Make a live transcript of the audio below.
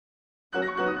I'm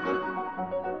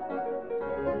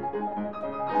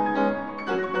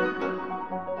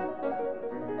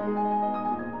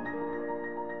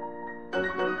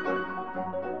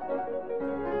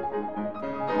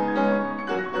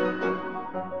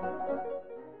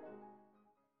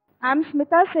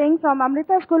Smita Singh from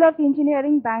Amrita School of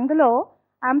Engineering, Bangalore.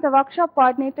 I'm the workshop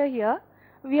coordinator here.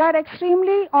 We are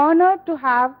extremely honored to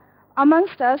have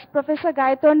amongst us Professor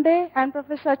Gaitonde and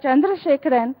Professor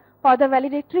Chandrasekharan for the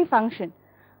valedictory function.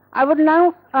 I would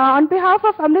now, on behalf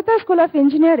of Amrita School of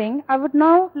Engineering, I would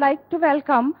now like to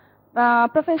welcome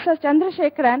Professor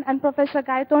Chandrasekharan and Professor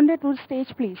Gaitonde to the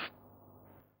stage, please.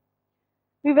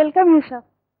 We welcome you, sir.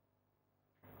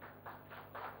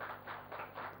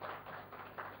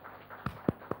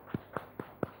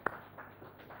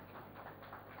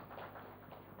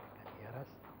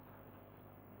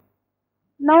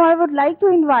 Now I would like to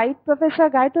invite Professor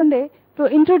Gaitonde to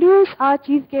introduce our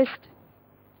chief guest.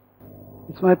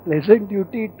 It's my pleasant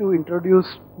duty to introduce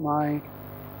my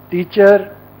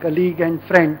teacher, colleague and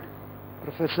friend,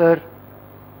 Professor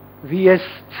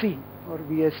VSC or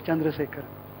VS Chandrasekharan.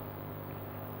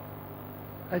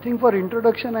 I think for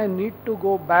introduction I need to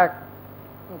go back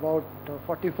about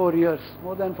 44 years,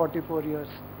 more than 44 years,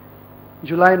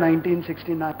 July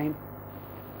 1969,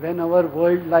 when our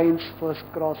world lines first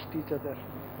crossed each other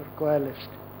or coalesced.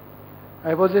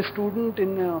 I was a student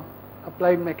in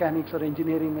applied mechanics or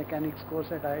engineering mechanics course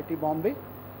at IIT Bombay,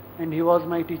 and he was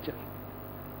my teacher.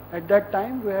 At that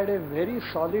time we had a very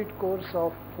solid course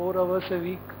of 4 hours a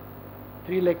week,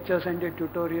 3 lectures and a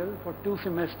tutorial for 2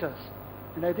 semesters.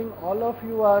 And I think all of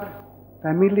you are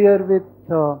familiar with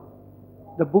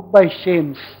the book by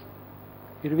Shames,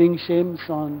 Irving Shames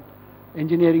on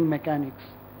engineering mechanics.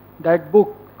 That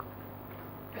book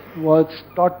was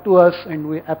taught to us and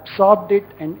we absorbed it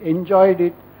and enjoyed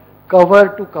it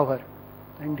cover to cover.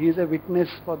 And he is a witness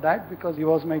for that because he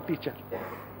was my teacher.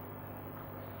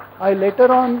 I later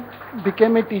on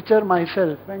became a teacher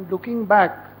myself, and looking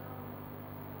back,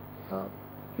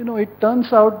 it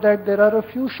turns out that there are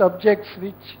a few subjects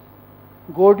which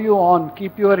goad you on,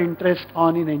 keep your interest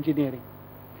on in engineering.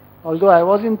 Although I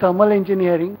was in thermal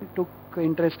engineering, took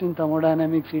interest in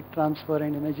thermodynamics, heat transfer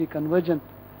and energy conversion.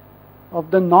 Of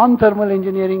the non-thermal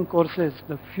engineering courses,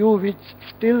 the few which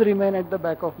still remain at the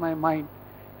back of my mind,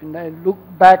 and I look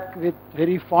back with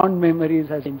very fond memories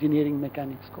as engineering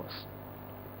mechanics course.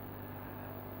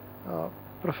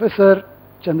 Professor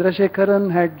Chandrasekharan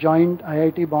had joined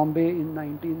IIT Bombay in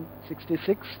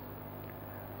 1966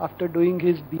 after doing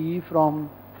his BE from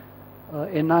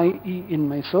NIE in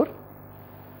Mysore.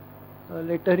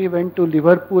 Later he went to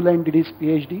Liverpool and did his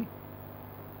PhD.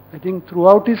 I think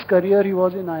throughout his career he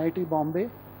was in IIT Bombay,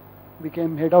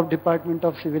 became head of Department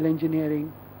of Civil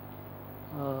Engineering,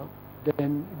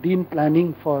 then Dean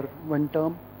Planning for 1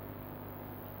 term.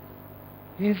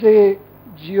 He is a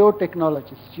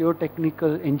geotechnologist,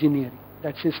 geotechnical engineering,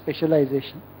 that's his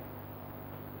specialization.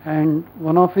 And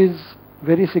one of his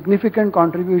very significant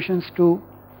contributions to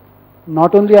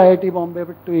not only IIT Bombay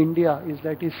but to India is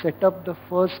that he set up the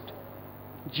first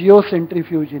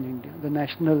geocentrifuge in India, the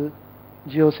National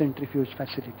Geocentrifuge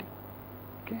Facility.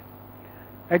 Okay.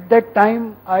 At that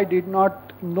time I did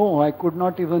not know, I could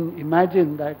not even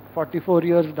imagine that 44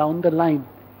 years down the line,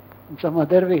 in some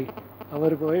other way,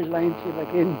 our world lines will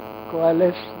again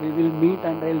coalesce, we will meet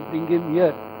and I will bring him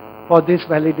here for this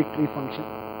valedictory function.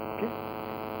 Okay.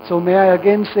 So may I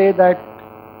again say that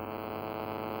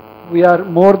we are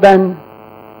more than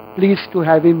pleased to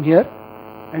have him here,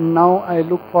 and now I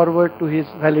look forward to his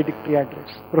valedictory address.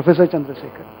 Professor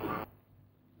Chandrasekharan.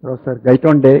 Professor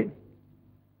Gaitonde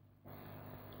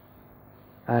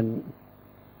and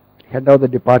head of the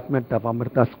Department of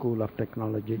Amrita School of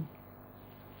Technology,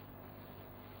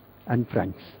 and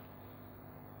friends.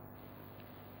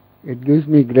 It gives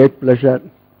me great pleasure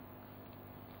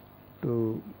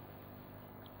to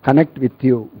connect with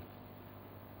you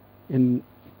in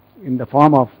the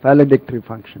form of valedictory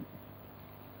function.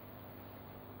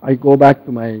 I go back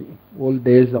to my old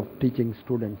days of teaching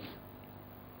students.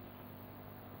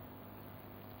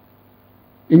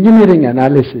 Engineering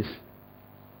analysis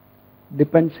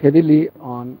depends heavily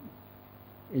on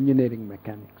engineering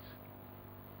mechanics.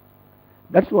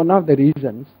 That's one of the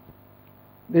reasons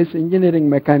this engineering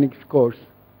mechanics course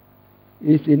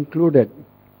is included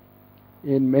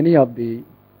in many of the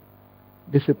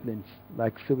disciplines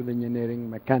like civil engineering,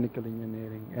 mechanical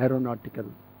engineering,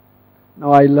 aeronautical.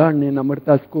 Now I learn in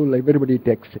Amrita school, everybody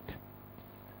takes it.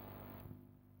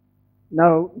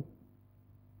 Now,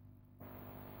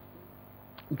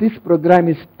 this program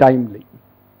is timely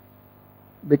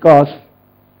because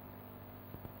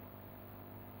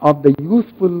of the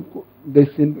useful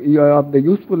of the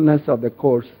usefulness of the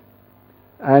course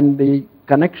and the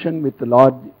connection with a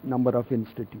large number of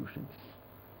institutions.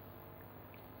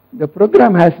 The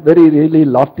program has very really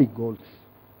lofty goals.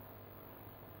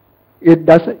 It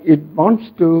wants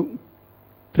to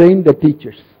train the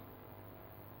teachers.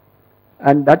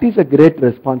 And that is a great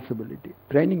responsibility.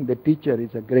 Training the teacher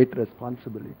is a great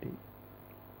responsibility.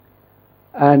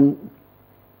 And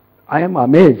I am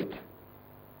amazed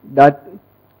that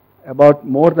about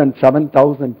more than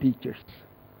 7,000 teachers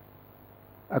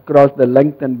across the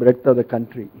length and breadth of the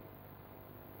country,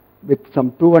 with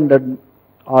some 200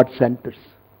 odd centers,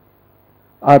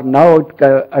 are now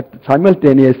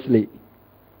simultaneously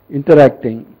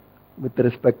interacting with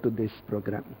respect to this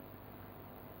program.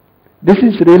 This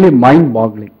is really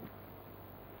mind-boggling.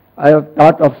 I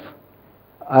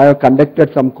have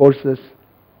conducted some courses,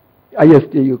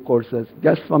 ISTU courses,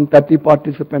 just from 30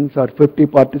 participants or 50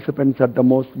 participants at the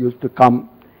most used to come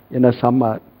in a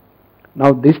summer.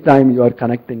 Now this time you are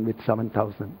connecting with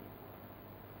 7,000.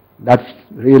 That's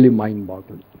really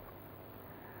mind-boggling.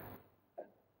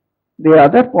 The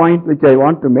other point which I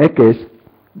want to make is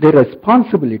the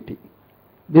responsibility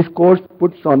this course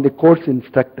puts on the course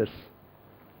instructors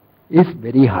is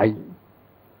very high,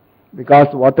 because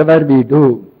whatever we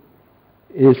do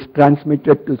is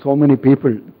transmitted to so many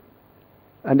people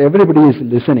and everybody is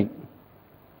listening.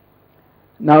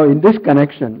 Now in this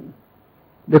connection,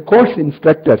 the course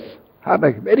instructors have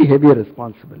a very heavy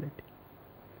responsibility,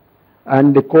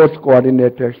 and the course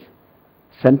coordinators,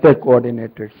 center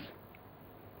coordinators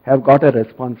have got a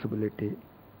responsibility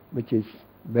which is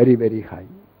very, very high.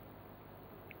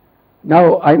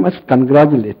 Now I must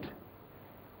congratulate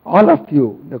all of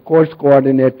you, the course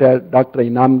coordinator, Dr.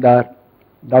 Inamdar,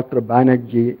 Dr.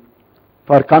 Banerjee,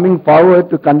 for coming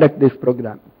forward to conduct this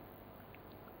program,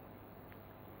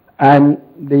 and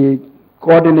the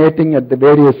coordinating at the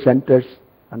various centers,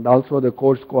 and also the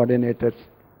course coordinators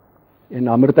in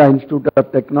Amrita Institute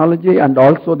of Technology and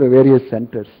also the various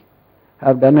centers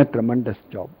have done a tremendous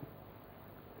job.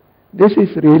 This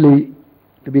is really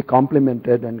to be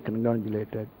complimented and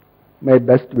congratulated. My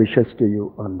best wishes to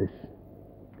you on this.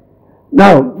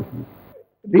 Now,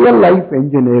 real life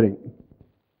engineering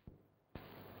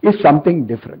is something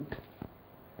different.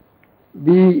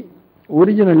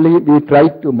 Originally we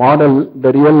tried to model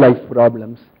the real life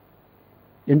problems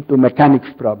into mechanics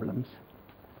problems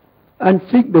and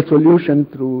seek the solution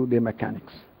through the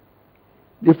mechanics.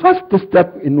 The first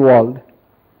step involved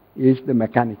is the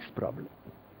mechanics problem.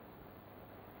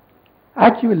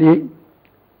 Actually,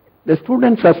 the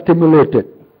students are stimulated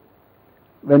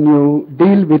when you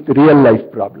deal with real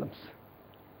life problems.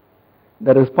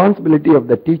 The responsibility of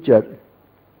the teacher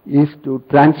is to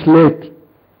translate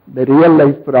the real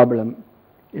life problem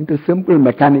into simple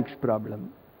mechanics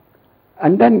problem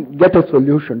and then get a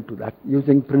solution to that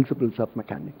using principles of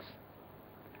mechanics.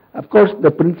 Of course,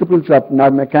 the principles of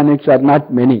mechanics are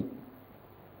not many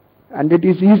and it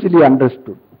is easily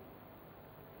understood.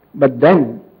 But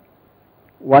then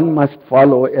one must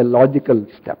follow a logical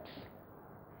steps.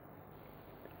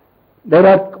 There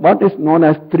are what is known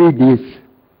as 3 Ds.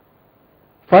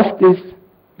 First is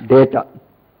data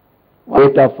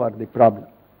for the problem.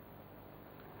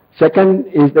 Second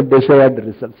is the desired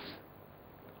results.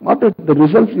 What are the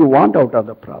results you want out of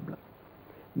the problem?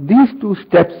 These 2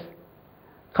 steps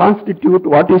constitute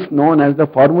what is known as the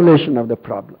formulation of the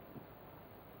problem.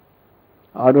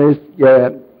 Always,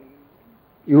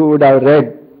 you would have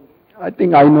read, I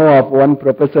think I know of one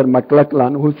Professor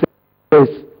McLachlan who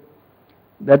says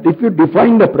that if you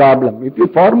define the problem, if you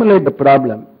formulate the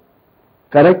problem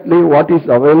correctly, what is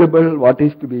available, what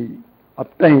is to be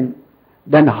obtained,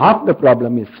 then half the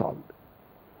problem is solved.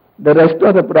 The rest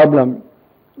of the problem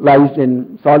lies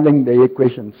in solving the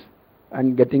equations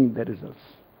and getting the results.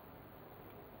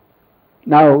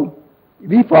 Now,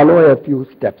 we follow a few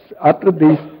steps. After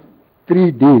these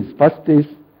 3 Ds, first is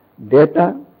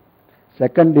data,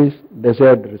 second is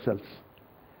desired results.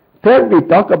 Third, we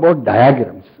talk about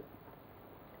diagrams.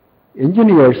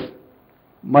 Engineers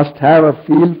must have a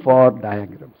feel for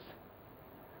diagrams,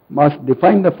 must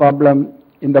define the problem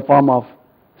in the form of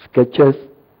sketches,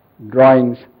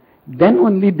 drawings, then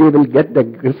only they will get the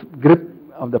grip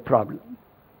of the problem.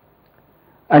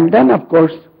 And then of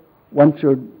course one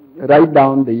should write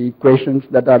down the equations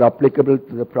that are applicable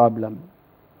to the problem,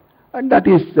 and that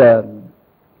is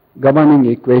governing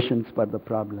equations for the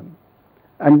problem.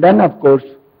 And then of course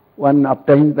one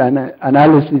obtains an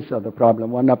analysis of the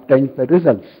problem, one obtains the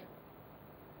results.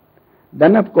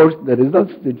 Then of course the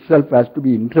results itself has to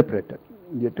be interpreted.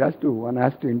 One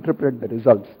has to interpret the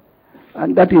results,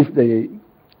 and that is the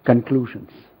conclusions.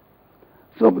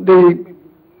 So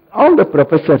all the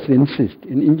professors insist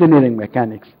in engineering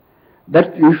mechanics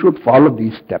that you should follow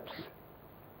these steps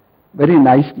very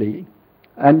nicely,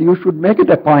 and you should make it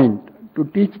a point to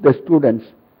teach the students,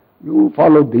 you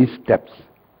follow these steps,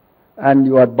 and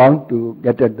you are bound to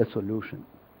get at the solution.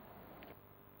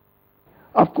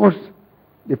 Of course,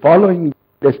 the following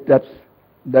the steps,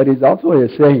 there is also a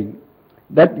saying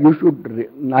that you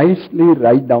should nicely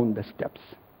write down the steps.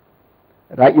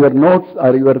 Your notes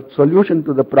or your solution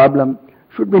to the problem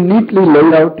should be neatly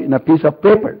laid out in a piece of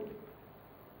paper,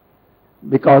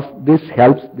 because this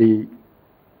helps the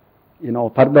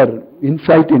further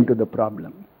insight into the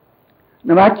problem.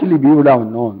 Now actually we would have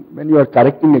known, when you are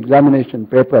correcting examination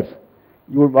papers,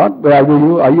 what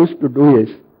I used to do is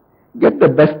get the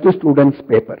best student's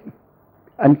paper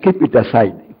and keep it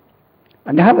aside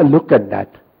and have a look at that.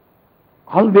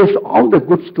 Always all the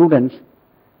good students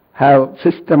have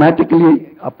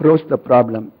systematically approached the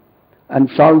problem and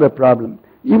solved the problem.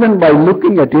 Even by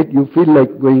looking at it, you feel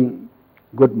like going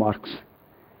good marks.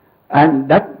 And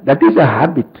that is a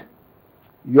habit.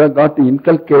 You have got to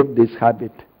inculcate this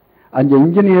habit. And the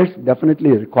engineers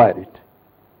definitely require it.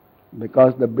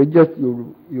 Because the bridges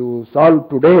you solve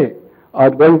today are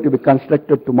going to be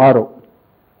constructed tomorrow.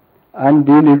 And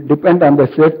you will depend on the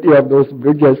safety of those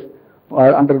bridges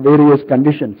under various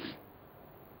conditions.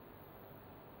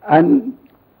 And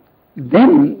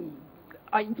then,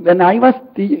 when I was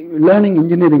learning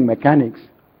engineering mechanics,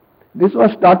 this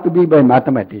was taught to be by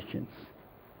mathematicians.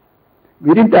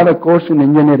 We didn't have a course in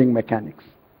engineering mechanics.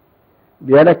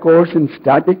 We had a course in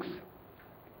statics.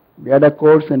 We had a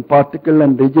course in particle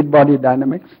and rigid body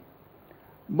dynamics,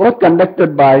 both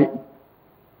conducted by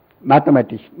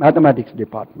mathematics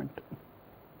department.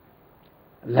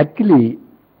 Luckily,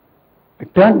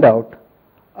 it turned out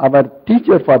our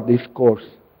teacher for this course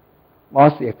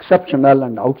was exceptional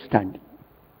and outstanding.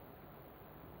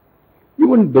 You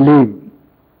wouldn't believe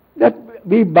that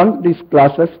we bunked these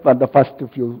classes for the first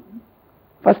few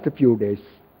days,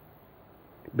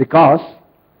 because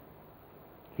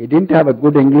he didn't have a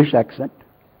good English accent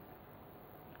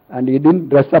and he didn't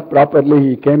dress up properly.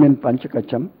 He came in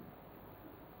panchakacham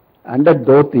and a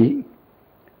dhoti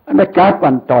and a cap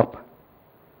on top.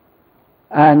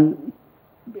 And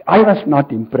I was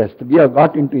not impressed. We have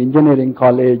got into engineering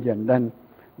college, and then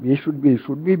should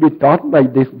we be taught by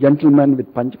this gentleman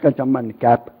with panchakacham and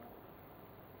cap?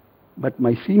 But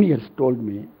my seniors told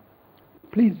me,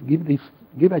 please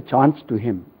give a chance to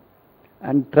him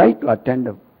and try to attend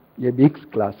a week's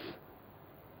class.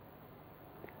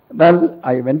 Well,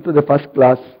 I went to the first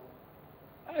class.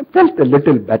 I felt a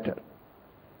little better.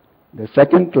 The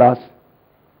second class,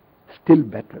 still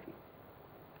better.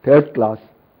 Third class,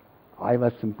 I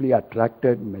was simply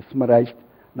attracted, mesmerized.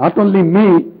 Not only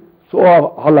me, so are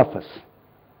all of us.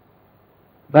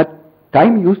 But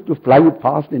time used to fly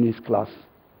fast in his class.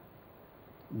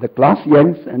 The class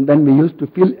ends, and then we used to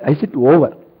feel, is it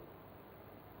over?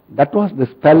 That was the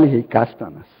spell he cast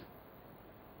on us.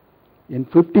 In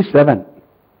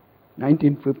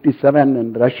 1957,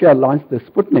 when Russia launched the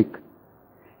Sputnik,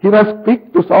 he was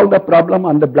picked to solve the problem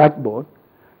on the blackboard,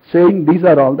 saying these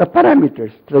are all the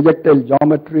parameters, trajectory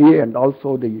geometry, and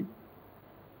also the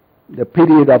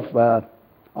period of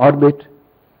orbit.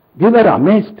 We were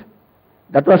amazed.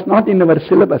 That was not in our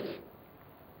syllabus.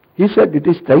 He said it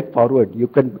is straightforward. You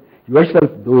can yourself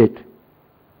do it.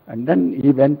 And then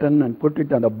he went in and put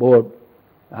it on the board,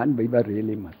 and we were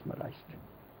really mesmerized.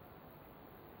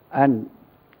 And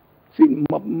see,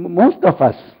 most of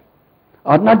us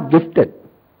are not gifted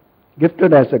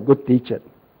as a good teacher,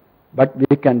 but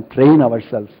we can train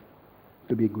ourselves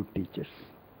to be good teachers.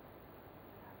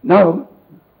 Now,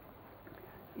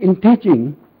 in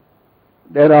teaching,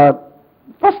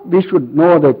 first we should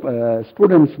know the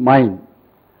student's mind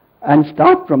and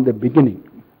start from the beginning.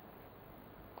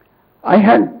 I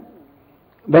had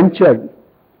ventured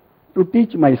to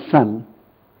teach my son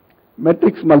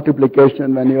matrix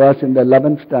multiplication when he was in the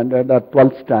 11th standard or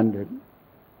 12th standard.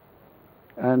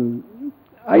 And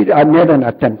I made an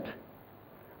attempt.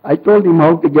 I told him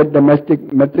how to get the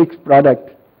matrix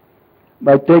product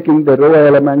by taking the row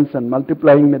elements and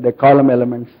multiplying with the column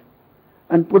elements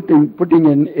and putting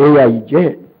in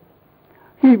Aij.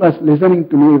 He was listening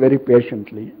to me very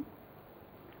patiently.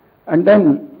 And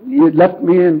then he left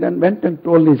me and then went and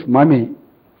told his mommy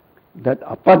that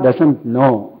Appa doesn't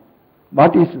know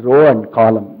what is row and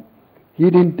column. He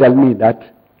didn't tell me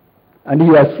that. And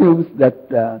he assumes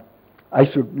that I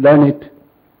should learn it.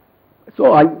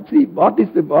 So I see what is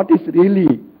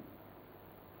really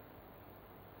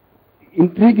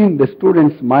intriguing the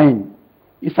student's mind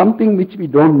is something which we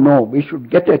don't know. We should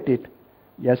get at it.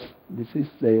 Yes, this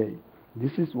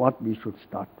is what we should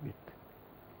start with.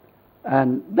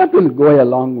 And that will go a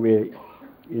long way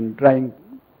in trying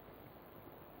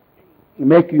to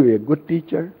make you a good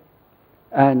teacher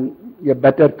and a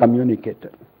better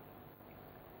communicator.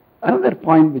 Another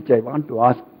point which I want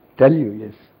to tell you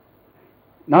is,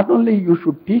 not only you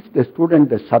should teach the student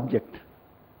the subject,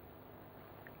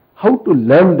 how to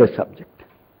learn the subject.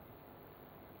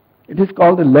 It is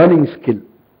called a learning skill.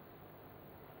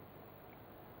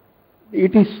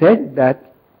 It is said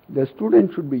that the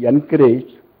student should be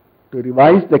encouraged to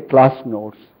revise the class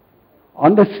notes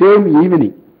on the same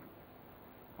evening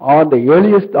or the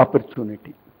earliest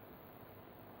opportunity.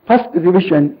 First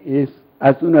revision is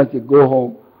as soon as you go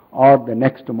home or the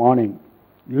next morning,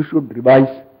 you should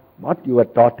revise what you were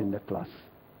taught in the class.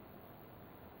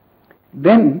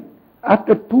 Then,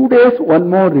 after 2 days, one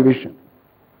more revision.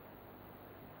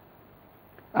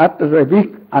 After a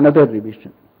week, another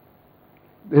revision.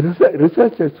 The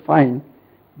researchers find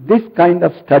this kind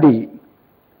of study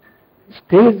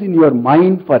stays in your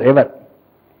mind forever.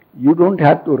 You don't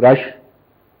have to rush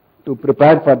to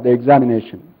prepare for the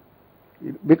examination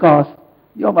because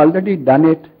you have already done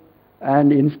it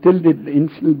and instilled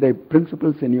the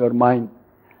principles in your mind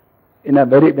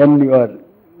when your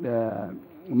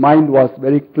mind was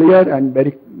very clear and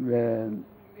very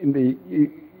in the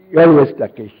earliest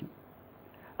occasion.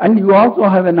 And you also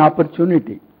have an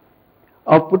opportunity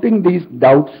of putting these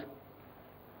doubts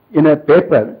in a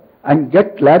paper and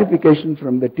get clarification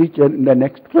from the teacher in the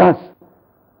next class.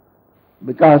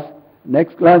 Because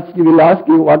next class he will ask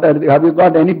you, have you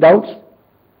got any doubts?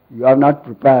 You are not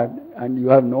prepared and you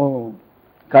have no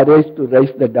courage to raise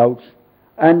the doubts.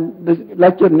 And this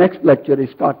next lecture is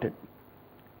started.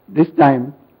 This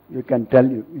time you can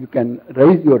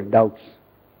raise your doubts.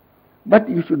 But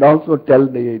you should also tell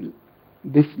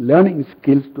this learning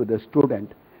skills to the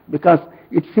student because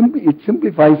it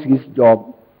simplifies his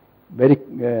job very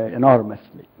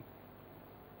enormously.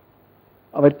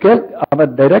 Our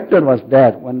director was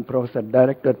there,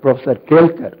 Professor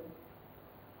Kelkar.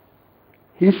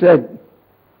 He said,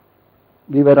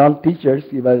 we were all teachers,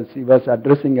 he was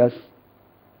addressing us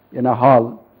in a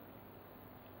hall,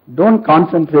 don't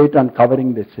concentrate on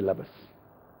covering the syllabus.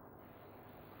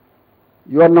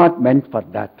 You are not meant for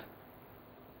that.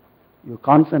 You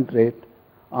concentrate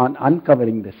on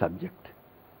uncovering the subject.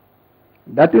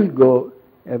 That will go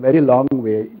a very long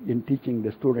way in teaching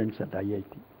the students at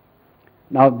IIT.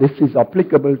 Now this is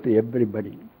applicable to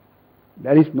everybody.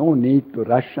 There is no need to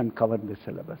rush and cover the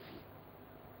syllabus.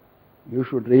 You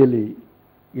should really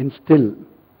instill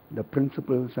the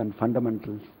principles and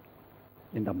fundamentals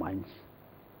in the minds.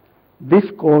 This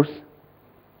course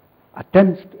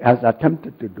has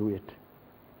attempted to do it.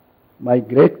 My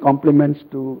great compliments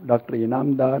to Dr.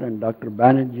 Inamdar and Dr.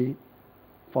 Banerjee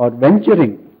for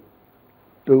venturing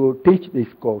to teach this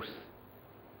course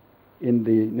in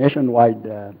the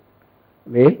nationwide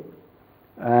way,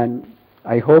 and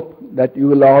I hope that you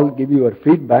will all give your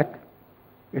feedback.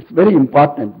 It's very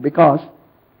important because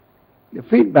the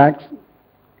feedbacks,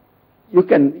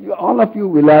 all of you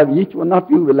will have, each one of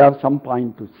you will have some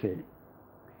point to say.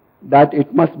 That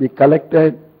it must be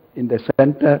collected in the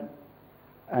center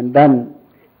and then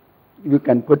you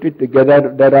can put it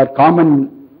together. There are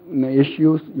common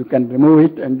issues, you can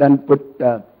remove it and then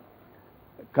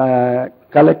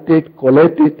collect it,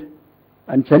 collate it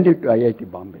and send it to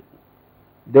IIT Bombay.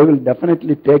 They will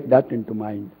definitely take that into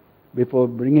mind before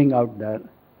bringing out their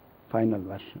final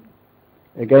version.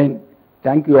 Again,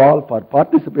 thank you all for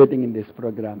participating in this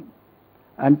program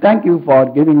and thank you for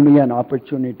giving me an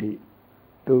opportunity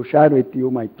to share with you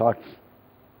my thoughts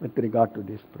with regard to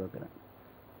this program.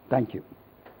 Thank you.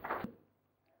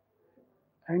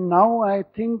 And now I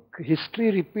think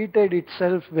history repeated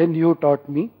itself when you taught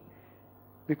me,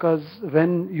 because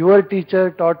when your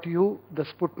teacher taught you, the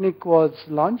Sputnik was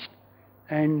launched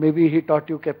and maybe he taught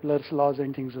you Kepler's laws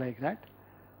and things like that.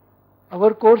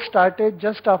 Our course started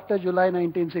just after July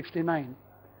 1969.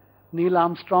 Neil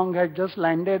Armstrong had just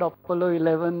landed Apollo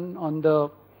 11 on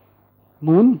the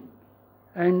moon,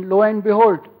 and lo and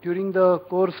behold, during the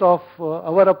course of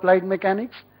our applied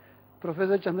mechanics,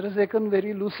 Professor Chandrasekhan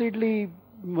very lucidly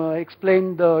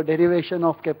explained the derivation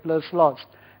of Kepler's laws.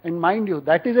 And mind you,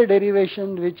 that is a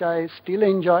derivation which I still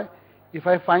enjoy. If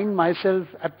I find myself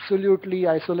absolutely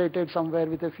isolated somewhere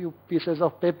with a few pieces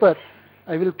of paper,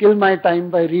 I will kill my time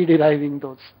by re-deriving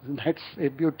those. That's a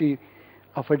beauty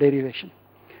of a derivation.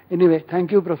 Anyway,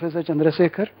 thank you, Professor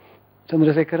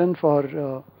Chandrasekharan,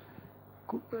 for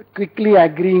quickly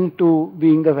agreeing to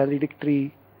being the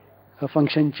valedictory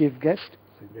function chief guest.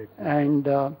 And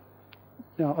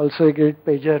also a great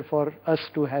pleasure for us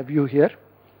to have you here.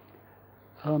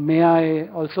 May I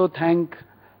also thank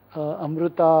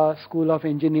Amrita School of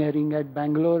Engineering at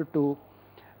Bangalore to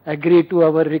agree to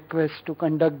our request to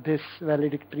conduct this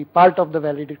valedictory, part of the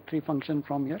valedictory function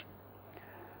from here.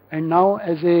 And now,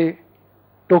 as a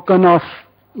token of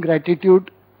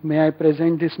gratitude, may I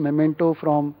present this memento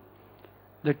from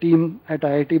the team at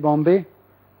IIT Bombay,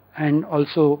 and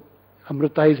also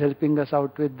Amrita is helping us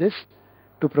out with this,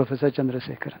 to Professor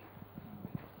Chandrasekharan.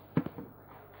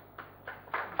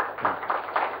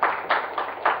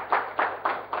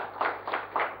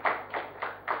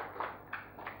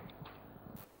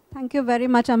 Thank you very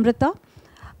much, Amrita.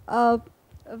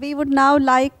 We would now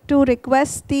like to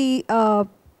request the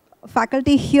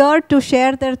faculty here to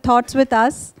share their thoughts with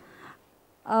us.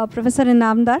 Professor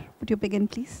Inamdar, would you begin,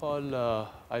 please? All,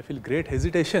 I feel great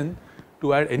hesitation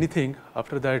to add anything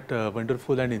after that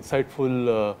wonderful and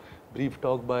insightful brief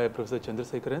talk by Professor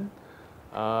Chandrasekharan.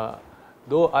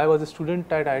 Though I was a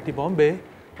student at IIT Bombay,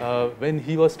 when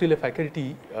he was still a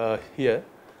faculty here,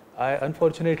 I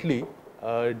unfortunately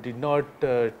did not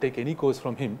take any course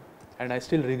from him, and I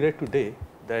still regret today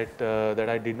that, that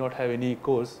I did not have any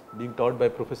course being taught by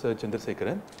Professor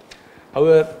Chandrasekharan.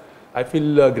 However, I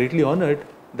feel greatly honored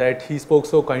that he spoke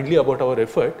so kindly about our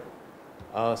effort.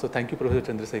 So thank you,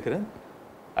 Professor Chandrasekharan.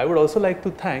 I would also like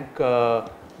to thank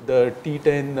the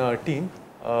T10 team,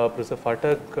 Professor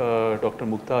Phatak, Dr.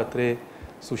 Mukta Atre,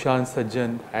 Sushant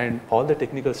Sajjan, and all the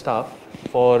technical staff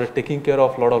for taking care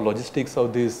of a lot of logistics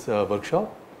of this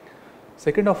workshop.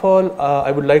 Second of all,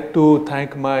 I would like to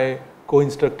thank my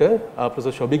co-instructor,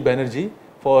 Professor Shobik Banerjee,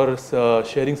 for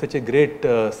sharing such a great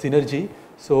synergy.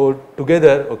 So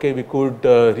together, okay, we could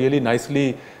really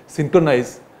nicely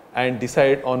synchronize and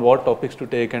decide on what topics to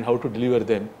take and how to deliver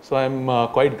them. So I am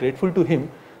quite grateful to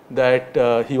him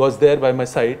that he was there by my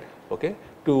side, okay,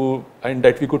 and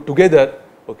that we could together,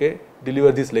 okay,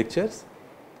 deliver these lectures.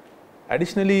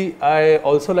 Additionally, I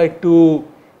also like to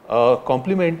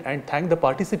compliment and thank the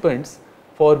participants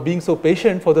for being so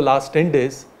patient for the last 10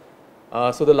 days.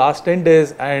 So the last 10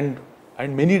 days and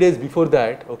many days before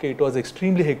that, okay, it was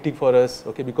extremely hectic for us,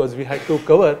 okay, because we had to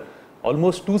cover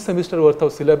almost 2 semesters worth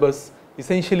of syllabus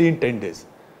essentially in 10 days.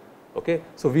 Okay,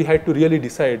 so we had to really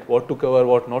decide what to cover,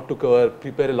 what not to cover,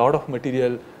 prepare a lot of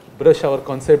material, brush our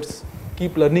concepts,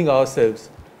 keep learning ourselves.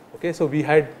 Okay, so we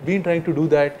had been trying to do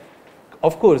that.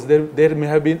 Of course, there may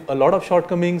have been a lot of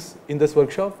shortcomings in this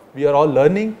workshop. We are all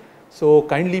learning, so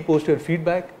kindly post your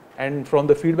feedback, and from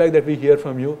the feedback that we hear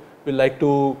from you, we'd like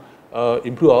to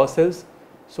improve ourselves.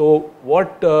 So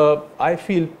what I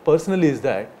feel personally is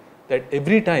that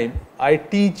every time I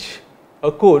teach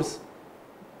a course,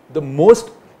 the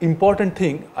most important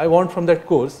thing I want from that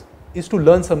course is to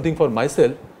learn something for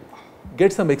myself,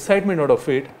 get some excitement out of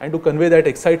it, and to convey that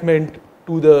excitement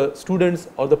to the students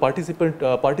or the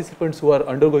participants who are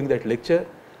undergoing that lecture.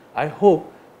 I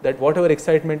hope that whatever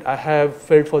excitement I have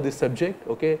felt for this subject,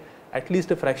 okay, at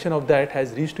least a fraction of that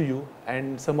has reached to you,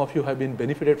 and some of you have been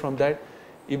benefited from that.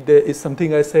 If there is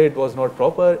something I said was not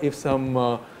proper, if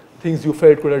some things you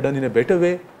felt could have done in a better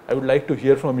way, I would like to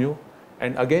hear from you.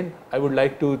 And again, I would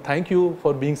like to thank you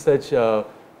for being such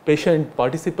patient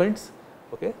participants.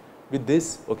 Okay, with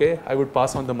this, okay, I would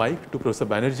pass on the mic to Professor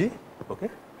Banerjee. Okay.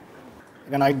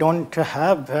 And I don't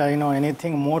have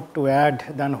anything more to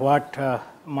add than what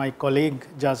my colleague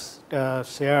just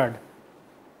shared.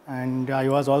 And I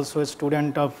was also a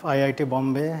student of IIT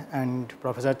Bombay, and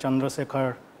Professor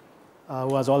Chandrasekhar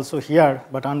was also here,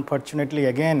 but unfortunately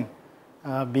again,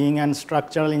 being an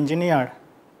structural engineer,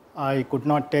 I could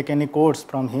not take any course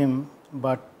from him,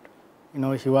 but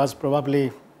he was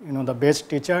probably the best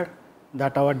teacher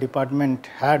that our department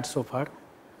had so far.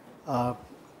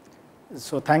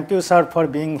 So thank you, sir, for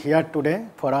being here today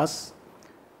for us.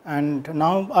 And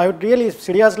now I would really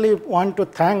seriously want to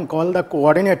thank all the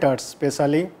coordinators,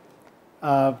 especially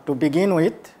to begin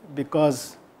with,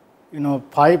 because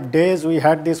 5 days we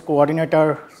had this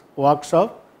coordinator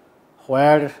workshop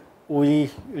where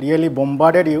we really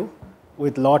bombarded you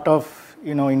with lot of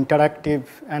interactive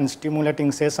and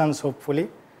stimulating sessions. Hopefully,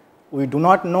 we do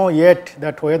not know yet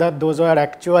that whether those were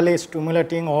actually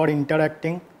stimulating or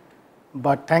interacting,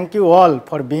 but thank you all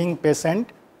for being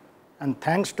patient, and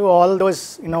thanks to all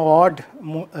those odd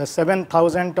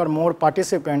 7,000 or more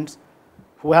participants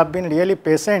who have been really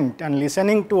patient and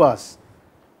listening to us.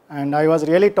 And I was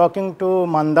really talking to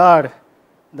Mandar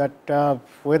that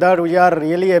whether we are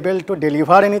really able to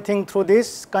deliver anything through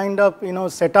this kind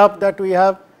of setup that we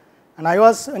have. And I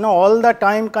was all the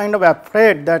time kind of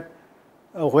afraid that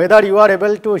whether you are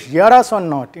able to hear us or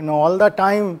not. All the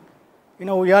time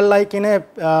we are like in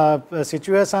a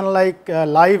situation like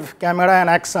live camera and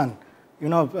action,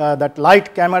 that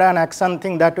light camera and action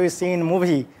thing that we see in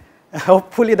movie.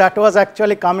 hopefully that was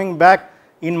actually coming back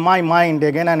in my mind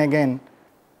again and again.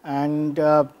 And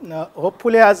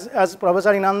hopefully, as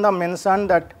Professor Inanda mentioned,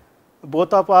 that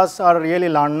both of us are really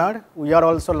learner. We are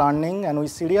also learning, and we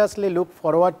seriously look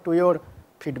forward to your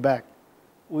feedback.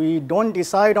 We don't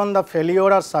decide on the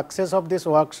failure or success of this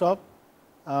workshop,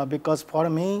 because for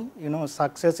me,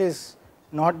 success is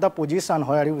not the position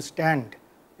where you stand.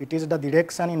 It is the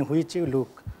direction in which you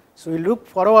look. So we look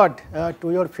forward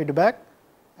to your feedback,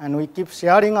 and we keep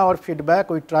sharing our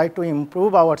feedback. We try to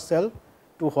improve ourselves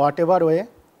to whatever way,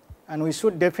 and we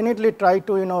should definitely try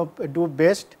to do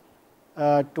best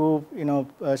to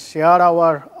share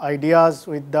our ideas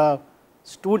with the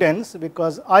students,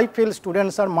 because I feel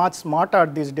students are much smarter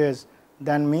these days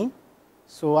than me.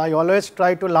 So I always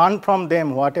try to learn from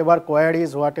them whatever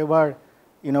queries, whatever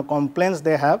complaints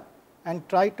they have, and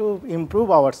try to improve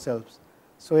ourselves.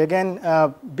 So again,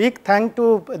 big thank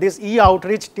to this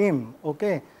e-outreach team.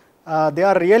 Okay, they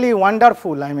are really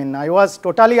wonderful. I mean, I was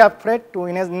totally afraid to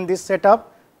in this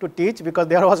setup to teach, because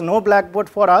there was no blackboard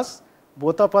for us.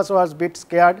 Both of us was a bit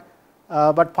scared,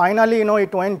 but finally,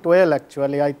 it went well.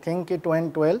 Actually, I think it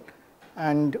went well,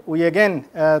 and we again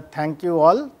thank you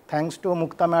all. Thanks to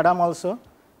Mukta Madam also,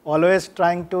 always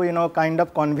trying to kind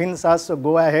of convince us to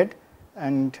go ahead,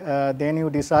 and then you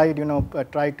decide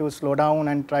try to slow down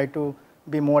and try to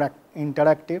be more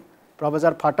interactive.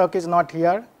 Professor Phatak is not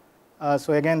here,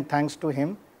 so again thanks to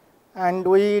him. And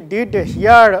we did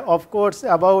hear, of course,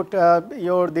 about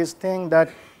this thing that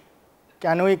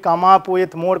can we come up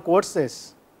with more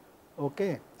courses?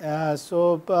 Okay,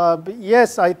 so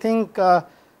yes, I think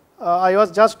I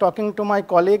was just talking to my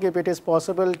colleague if it is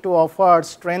possible to offer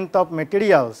strength of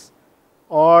materials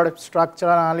or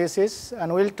structural analysis,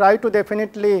 and we'll try to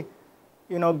definitely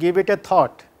give it a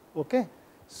thought. Okay,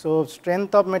 so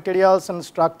strength of materials and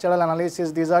structural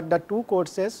analysis, these are the two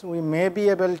courses we may be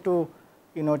able to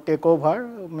take over.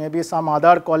 Maybe some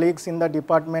other colleagues in the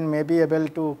department may be able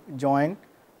to join,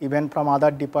 even from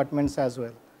other departments as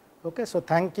well. Okay, so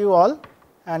thank you all,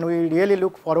 and we really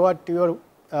look forward to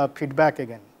your feedback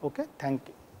again. Okay, thank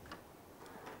you.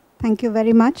 Thank you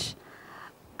very much.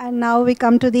 And now we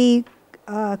come to the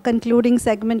concluding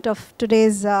segment of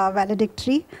today's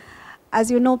valedictory.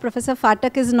 As you know, Professor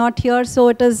Phatak is not here, so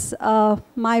it is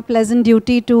my pleasant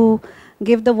duty to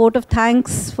give the vote of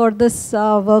thanks for this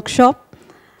workshop.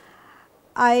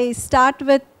 I start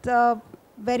with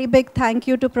very big thank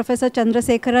you to Professor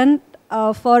Chandrasekharan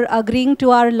for agreeing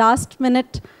to our last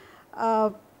minute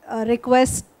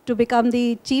request to become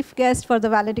the chief guest for the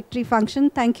valedictory function.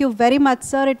 Thank you very much,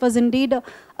 sir. It was indeed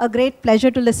a great pleasure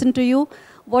to listen to you.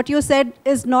 What you said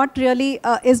is not really,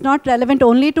 is not relevant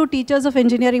only to teachers of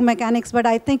engineering mechanics, but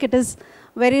I think it is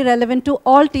very relevant to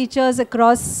all teachers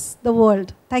across the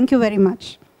world. Thank you very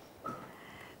much.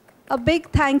 A big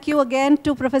thank you again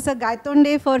to Professor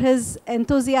Gaitonde for his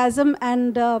enthusiasm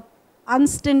and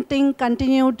unstinting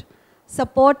continued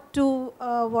support to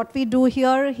what we do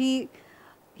here.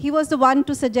 He was the one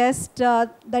to suggest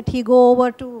that he go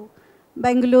over to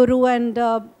Bengaluru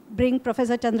and bring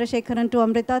Professor Chandrasekharan to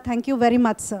Amrita. Thank you very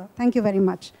much, sir. Thank you very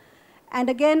much. And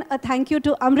again, a thank you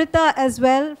to Amrita as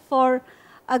well for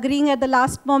agreeing at the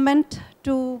last moment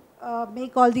to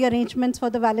make all the arrangements for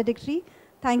the valedictory.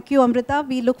 Thank you, Amrita.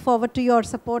 We look forward to your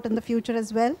support in the future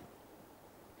as well.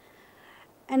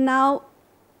 And now,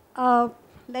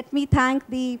 let me thank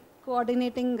the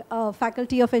coordinating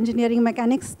Faculty of Engineering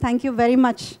Mechanics. Thank you very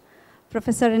much,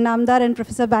 Professor Inamdar and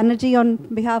Professor Banerjee, on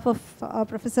behalf of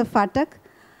Professor Phatak.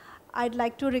 I'd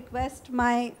like to request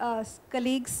my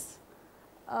colleagues,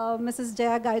 Mrs.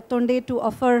 Jaya Gaitonde, to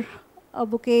offer a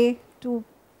bouquet to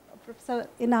Professor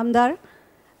Inamdar,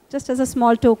 just as a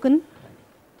small token.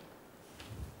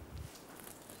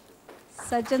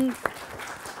 Sajjan,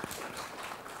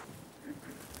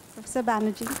 Professor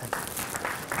Banerjee.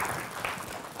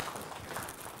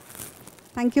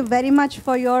 Thank you very much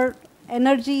for your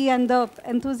energy and the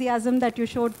enthusiasm that you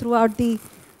showed throughout the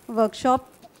workshop.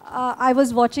 I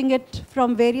was watching it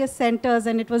from various centers,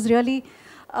 and it was really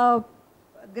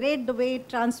great the way it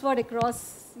transferred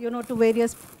across, to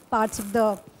various parts of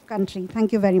the country.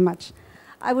 Thank you very much.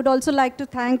 I would also like to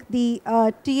thank the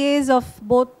TAs of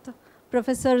both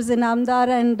Professors Inamdar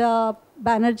and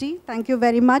Banerjee. Thank you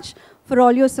very much for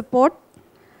all your support.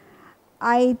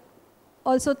 I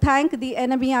also thank the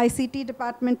NME ICT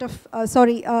department of,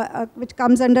 which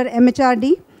comes under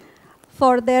MHRD,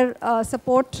 for their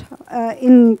support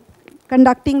in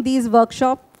conducting these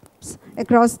workshops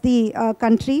across the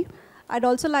country. I'd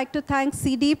also like to thank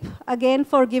CDEEP again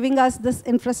for giving us this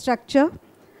infrastructure.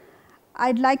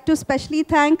 I'd like to specially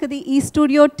thank the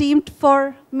eStudio team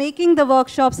for making the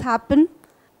workshops happen.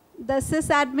 the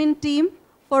sysadmin team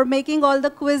for making all the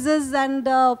quizzes and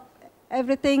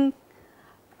everything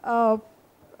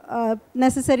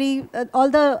necessary, all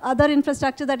the other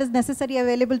infrastructure that is necessary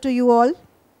available to you all.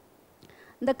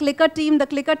 The Clicker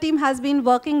team has been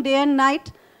working day and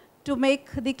night to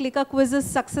make the Clicker quizzes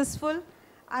successful.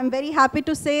 I'm very happy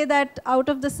to say that out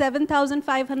of the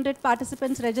 7,500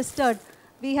 participants registered,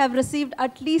 we have received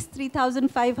at least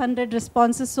 3,500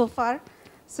 responses so far.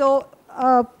 So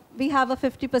we have a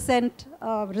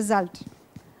 50% result.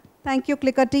 Thank you,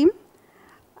 Clicker team.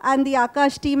 And the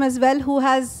Akash team as well, who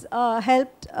has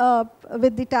helped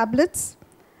with the tablets.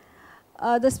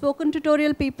 The spoken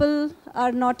tutorial people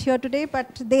are not here today,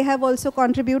 but they have also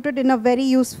contributed in a very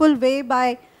useful way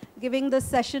by giving this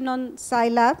session on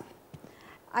Scilab.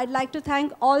 I'd like to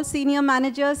thank all senior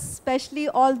managers, especially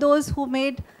all those who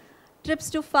made trips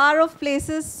to far-off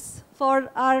places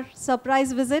for our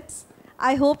surprise visits.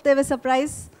 I hope there were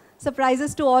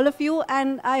surprises to all of you,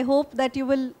 and I hope that you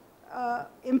will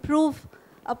improve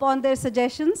upon their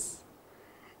suggestions.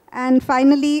 And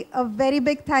finally, a very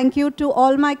big thank you to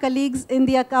all my colleagues in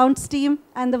the accounts team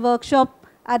and the workshop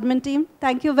admin team.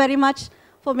 Thank you very much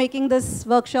for making this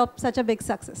workshop such a big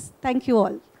success. Thank you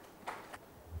all.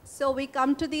 So we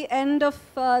come to the end of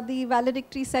the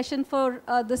valedictory session for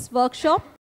this workshop.